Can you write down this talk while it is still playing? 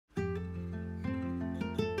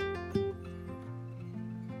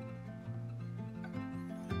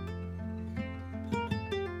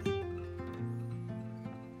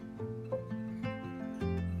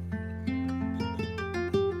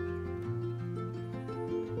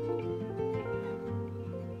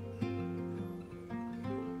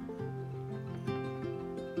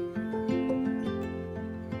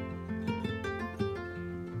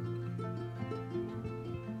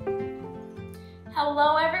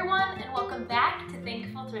Hello everyone, and welcome back to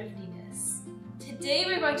Thankful Thriftiness. Today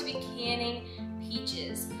we're going to be canning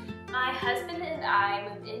peaches. My husband and I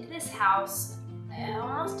moved into this house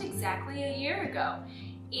almost exactly a year ago.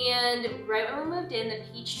 And right when we moved in, the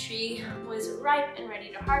peach tree was ripe and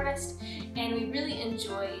ready to harvest, and we really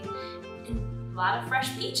enjoyed a lot of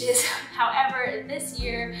fresh peaches. However, this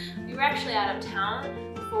year we were actually out of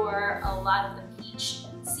town for a lot of the peach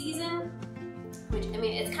season, which, I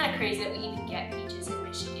mean, it's kind of crazy that we even get peaches in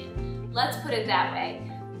Michigan. Let's put it that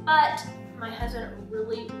way. But my husband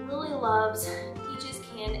really loves peaches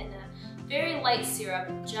canned in a very light syrup,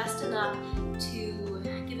 just enough to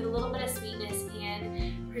give it a little bit of sweetness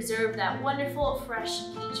and preserve that wonderful fresh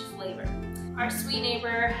peach flavor. Our sweet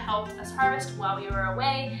neighbor helped us harvest while we were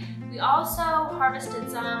away. We also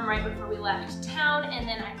harvested some right before we left town, and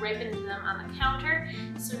then I ripened them on the counter.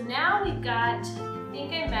 So now we've got, I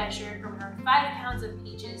think I measured around 5 pounds of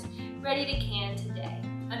peaches ready to can today.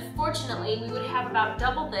 Unfortunately, we would have about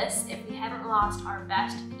double this if we hadn't lost our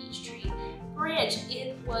best peach tree branch.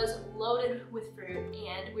 It was loaded with fruit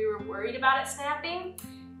and we were worried about it snapping,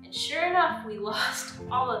 and sure enough, we lost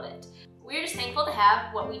all of it. We're just thankful to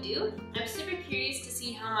have what we do. I'm super curious to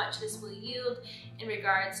see how much this will yield in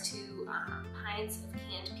regards to pints of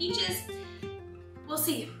canned peaches. We'll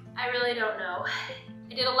see. I really don't know.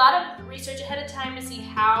 I did a lot of research ahead of time to see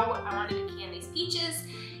how I wanted to can these peaches,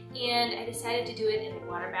 and I decided to do it in a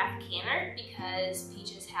water bath canner because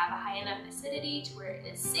peaches have a high enough acidity to where it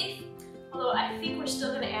is safe. Although I think we're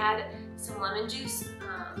still going to add some lemon juice.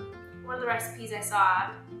 One of the recipes I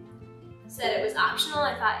saw said it was optional.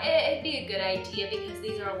 I thought it'd be a good idea because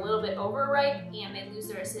these are a little bit overripe and they lose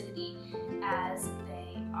their acidity as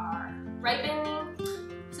they are ripening.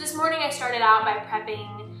 So this morning I started out by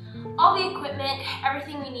prepping all the equipment,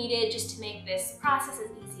 everything we needed just to make this process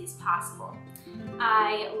as easy as possible.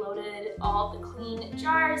 I loaded all the clean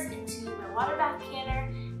jars into my water bath canner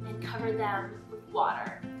and covered them with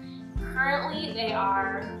water. Currently they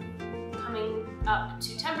are coming up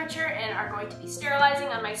to temperature and are going to be sterilizing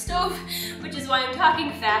on my stove, which is why I'm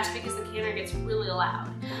talking fast because the canner gets really loud.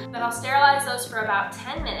 But I'll sterilize those for about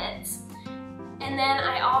 10 minutes. And then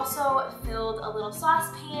I also filled a little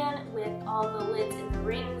saucepan with all the lids and the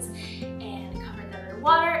rings and covered them in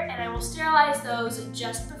water, and I will sterilize those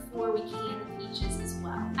just before we can the peaches as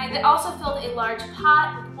well. I also filled a large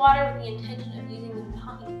pot with water with the intention of using them to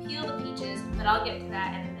help me peel the peaches, but I'll get to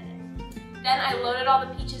that in a minute. Then I loaded all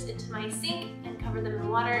the peaches into my sink and covered them in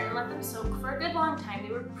water and let them soak for a good long time.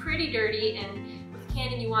 They were pretty dirty, and with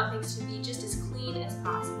canning you want things to be just as clean as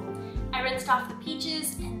possible. I rinsed off the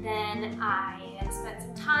peaches, and then I spent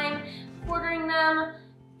some time quartering them,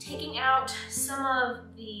 taking out some of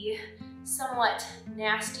the somewhat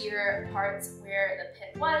nastier parts where the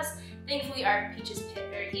pit was. Thankfully our peaches pit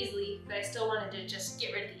very easily, but I still wanted to just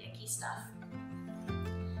get rid of the icky stuff.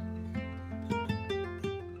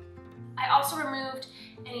 I also removed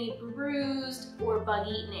any bruised or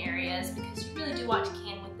bug-eaten areas because you really do want to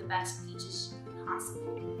can with the best peaches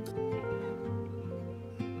possible.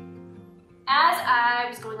 As I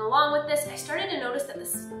was going along with this, I started to notice that the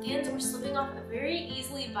skins were slipping off very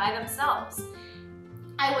easily by themselves.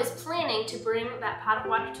 I was planning to bring that pot of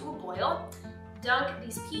water to a boil, dunk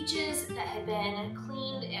these peaches that had been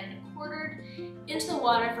cleaned and quartered into the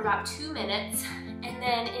water for about 2 minutes, and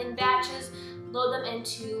then in batches load them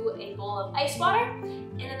into a bowl of ice water,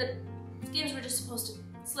 and then the skins were just supposed to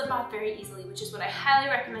slip off very easily, which is what I highly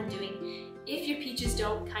recommend doing if your peaches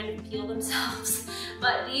don't kind of peel themselves.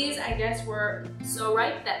 But these, I guess, were so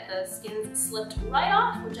ripe that the skins slipped right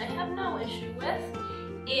off, which I have no issue with.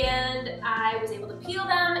 And I was able to peel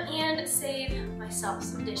them and save myself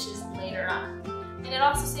some dishes later on. And it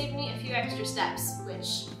also saved me a few extra steps,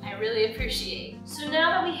 which I really appreciate. So now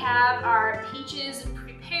that we have our peaches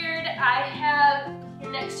prepared, I have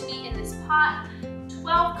here next to me in this pot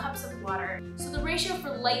 12 cups of water. So the ratio for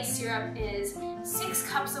light syrup is 6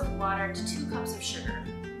 cups of water to 2 cups of sugar.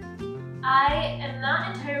 I am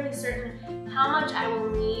not entirely certain how much I will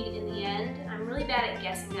need in the end. I'm really bad at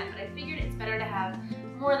guessing that, but I figured it's better to have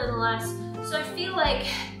more than less. So I feel like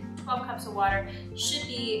 12 cups of water should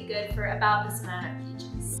be good for about this amount of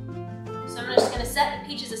peaches. So I'm just gonna set the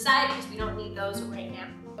peaches aside because we don't need those right now.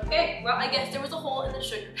 Okay, well, I guess there was a hole in the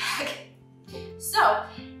sugar bag. So,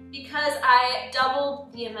 because I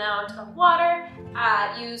doubled the amount of water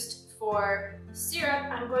used for syrup,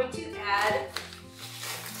 I'm going to add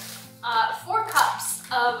 4 cups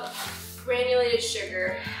of granulated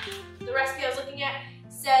sugar. The recipe I was looking at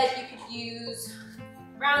said you could use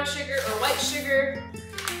brown sugar or white sugar.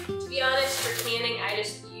 To be honest, for canning, I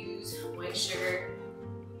just use white sugar.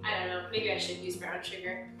 I don't know, maybe I should use brown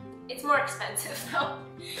sugar. It's more expensive though.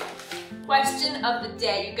 Question of the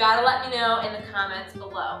day. You gotta let me know in the comments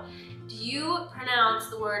below. Do you pronounce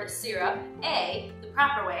the word syrup, A, the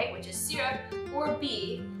proper way, which is syrup, or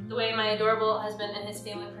B, the way my adorable husband and his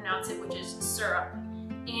family pronounce it, which is syrup?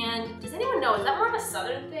 And does anyone know, is that more of a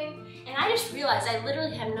southern thing? And I just realized I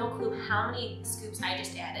literally have no clue how many scoops I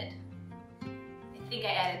just added. I think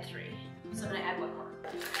I added 3, so I'm gonna add 1 more.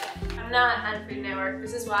 I'm not on Food Network.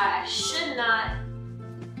 This is why I should not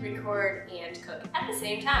record and cook at the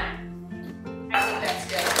same time. I think that's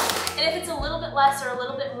good. And if it's a little bit less or a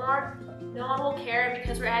little bit more, no one will care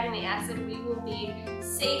because we're adding the acid. We will be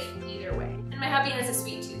safe either way. And my hubby has a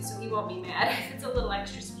sweet tooth, so he won't be mad if it's a little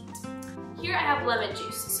extra sweet. Here I have lemon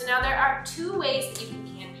juice. So now there are 2 ways that you can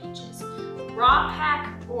can peaches. Raw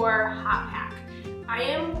pack or hot pack. I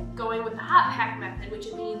am going with the hot pack method,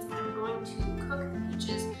 which means I'm going to cook the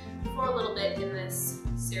peaches for a little bit in this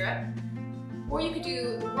syrup. Or you could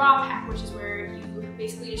do the raw pack, which is where you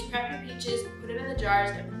basically just prep your peaches, put them in the jars,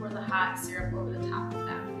 and pour the hot syrup over the top of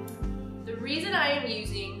them. The reason I am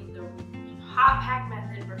using the hot pack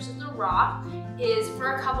method versus the raw is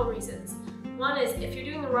for a couple reasons. One is if you're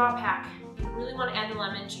doing the raw pack, you really want to add the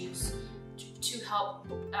lemon juice to help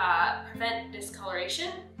prevent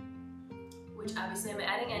discoloration, which obviously I'm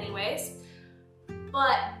adding anyways.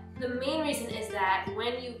 But the main reason is that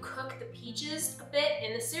when you cook the peaches a bit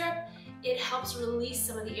in the syrup, it helps release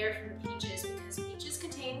some of the air from the peaches because peaches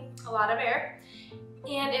contain a lot of air,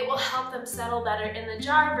 and it will help them settle better in the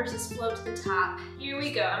jar versus float to the top. Here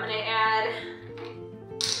we go. I'm gonna add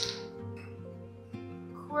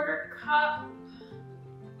 1/4 cup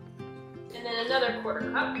and then another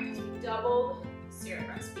 1/4 cup because we doubled the syrup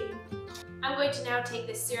recipe. I'm going to now take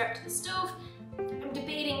this syrup to the stove. I'm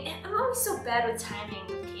debating, I'm always so bad with timing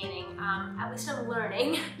with canning, at least I'm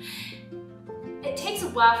learning. It takes a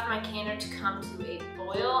while for my canner to come to a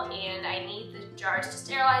boil, and I need the jars to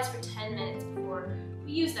sterilize for 10 minutes before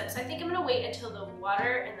we use them. So I think I'm gonna wait until the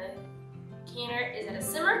water in the canner is at a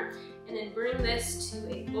simmer, and then bring this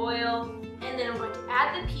to a boil. And then I'm going to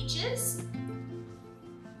add the peaches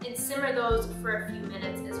and simmer those for a few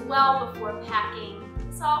minutes as well before packing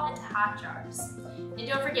this all into hot jars. And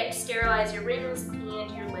don't forget to sterilize your rings and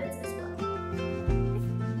your lids as well.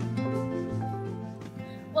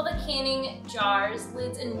 While the canning jars,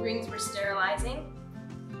 lids, and rings were sterilizing,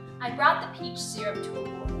 I brought the peach syrup to a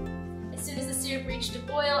boil. As soon as the syrup reached a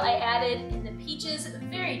boil, I added in the peaches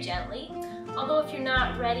very gently. Although if you're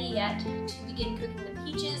not ready yet to begin cooking the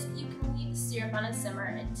peaches, you can leave the syrup on a simmer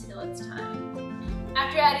until it's time.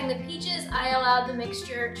 After adding the peaches, I allowed the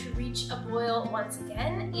mixture to reach a boil once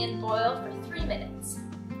again and boil for 3 minutes.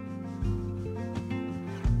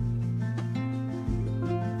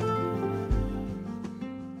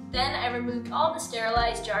 Then I removed all the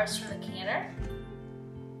sterilized jars from the canner.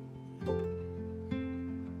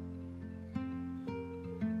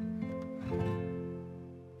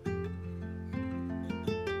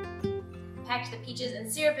 Packed the peaches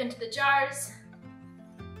and syrup into the jars.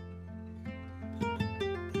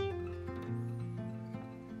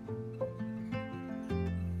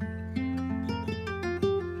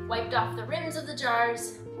 Wiped off the rims of the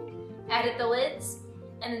jars, added the lids,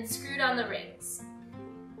 and then screwed on the rings.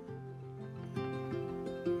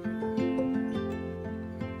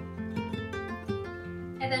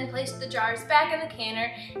 I then placed the jars back in the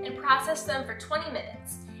canner and processed them for 20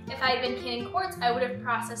 minutes. If I had been canning quarts, I would have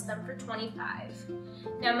processed them for 25.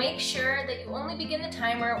 Now make sure that you only begin the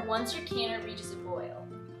timer once your canner reaches a boil.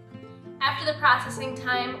 After the processing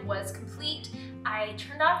time was complete, I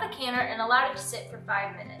turned off the canner and allowed it to sit for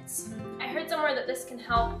 5 minutes. I heard somewhere that this can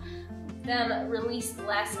help them release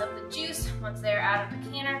less of the juice once they're out of the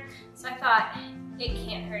canner, so I thought it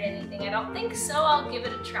can't hurt anything. I don't think so, I'll give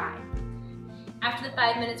it a try. After the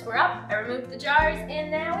 5 minutes were up, I removed the jars, and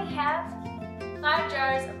now we have 5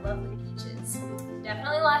 jars of lovely peaches.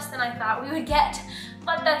 Definitely less than I thought we would get,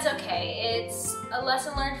 but that's okay. It's a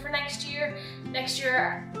lesson learned for next year. Next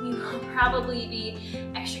year, we will probably be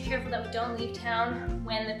extra careful that we don't leave town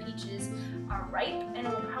when the peaches are ripe, and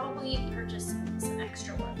we'll probably purchase some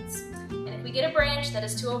extra ones. And if we get a branch that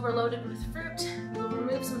is too overloaded with fruit, we'll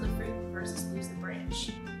remove some of the fruit versus lose the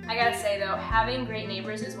branch. I gotta say though, having great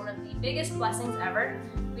neighbors is one of the biggest blessings ever.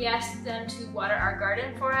 We asked them to water our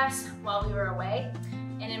garden for us while we were away,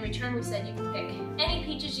 and in return we said you can pick any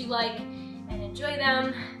peaches you like and enjoy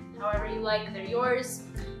them however you like. They're yours.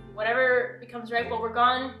 Whatever becomes ripe while we're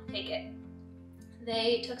gone, take it.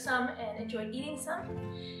 They took some and enjoyed eating some,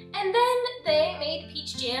 and then they made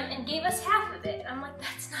peach jam and gave us half of it. I'm like,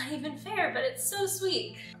 that's not even fair, but it's so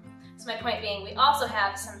sweet. So my point being, we also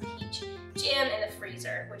have some peach jam in the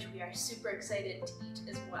freezer, which we are super excited to eat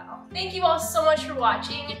as well. Thank you all so much for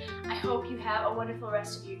watching. I hope you have a wonderful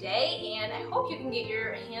rest of your day, and I hope you can get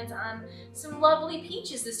your hands on some lovely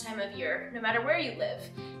peaches this time of year, no matter where you live.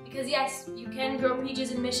 Because yes, you can grow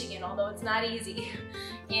peaches in Michigan, although it's not easy.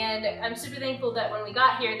 And I'm super thankful that when we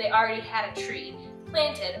got here, they already had a tree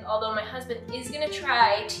planted, although my husband is gonna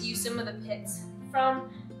try to use some of the pits from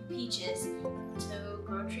the peaches to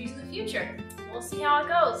grow trees in the future. We'll see how it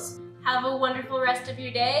goes. Have a wonderful rest of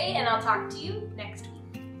your day, and I'll talk to you next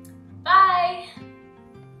week. Bye!